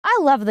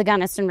I love the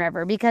Gunnison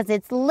River because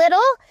it's little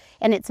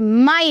and it's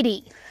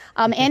mighty,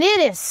 and it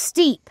is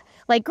steep.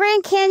 Like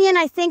Grand Canyon,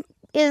 I think,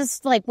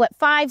 is like,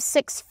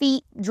 5-6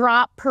 feet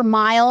drop per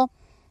mile.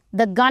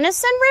 The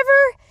Gunnison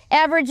River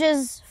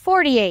averages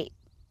 48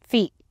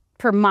 feet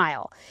per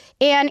mile.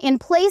 And in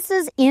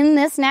places in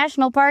this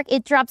national park,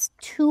 it drops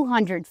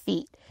 200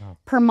 feet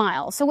per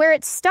mile. So where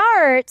it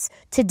starts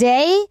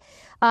today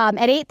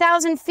at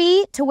 8,000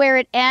 feet to where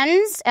it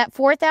ends at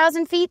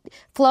 4,000 feet,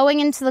 flowing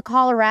into the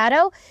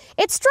Colorado,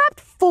 it's dropped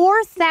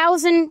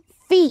 4,000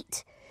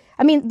 feet.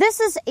 I mean, this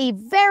is a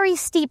very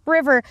steep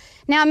river.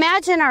 Now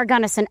imagine our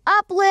Gunnison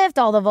Uplift,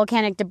 all the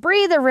volcanic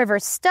debris, the river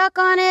stuck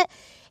on it.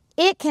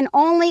 It can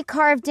only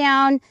carve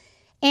down,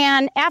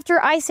 and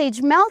after Ice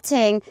Age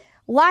melting,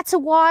 lots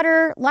of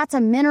water, lots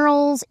of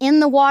minerals in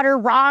the water,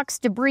 rocks,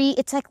 debris.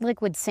 It's like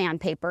liquid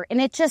sandpaper,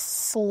 and it just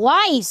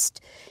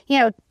sliced,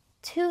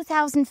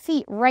 2,000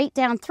 feet right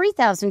down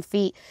 3,000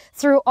 feet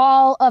through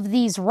all of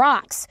these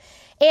rocks.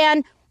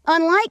 And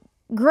unlike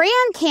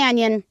Grand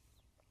Canyon,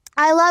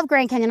 I love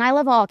Grand Canyon. I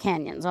love all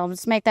canyons. I'll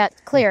just make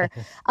that clear.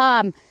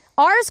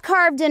 Ours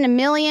carved in 1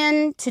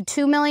 million to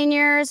 2 million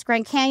years.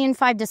 Grand Canyon,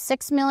 5 to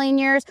 6 million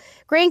years.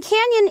 Grand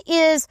Canyon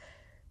is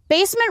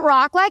basement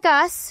rock like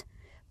us,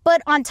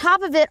 but on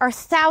top of it are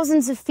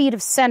thousands of feet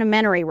of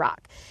sedimentary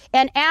rock.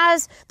 And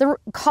as the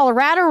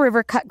Colorado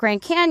River cut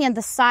Grand Canyon,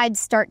 the sides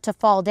start to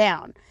fall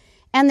down.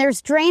 And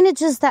there's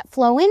drainages that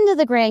flow into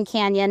the Grand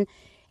Canyon,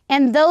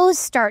 and those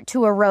start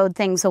to erode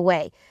things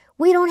away.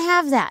 We don't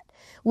have that.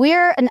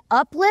 We're an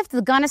uplift,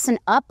 the Gunnison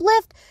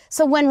Uplift,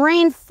 so when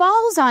rain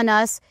falls on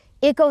us,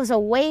 it goes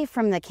away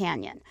from the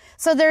canyon.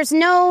 So there's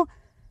no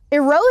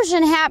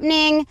erosion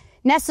happening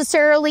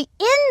necessarily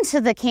into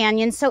the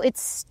canyon, so it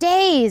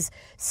stays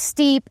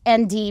steep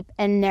and deep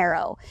and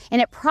narrow.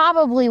 And it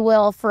probably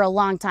will for a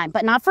long time,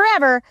 but not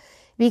forever,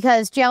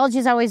 because geology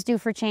is always due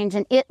for change,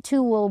 and it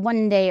too will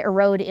one day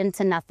erode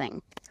into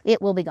nothing.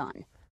 It will be gone.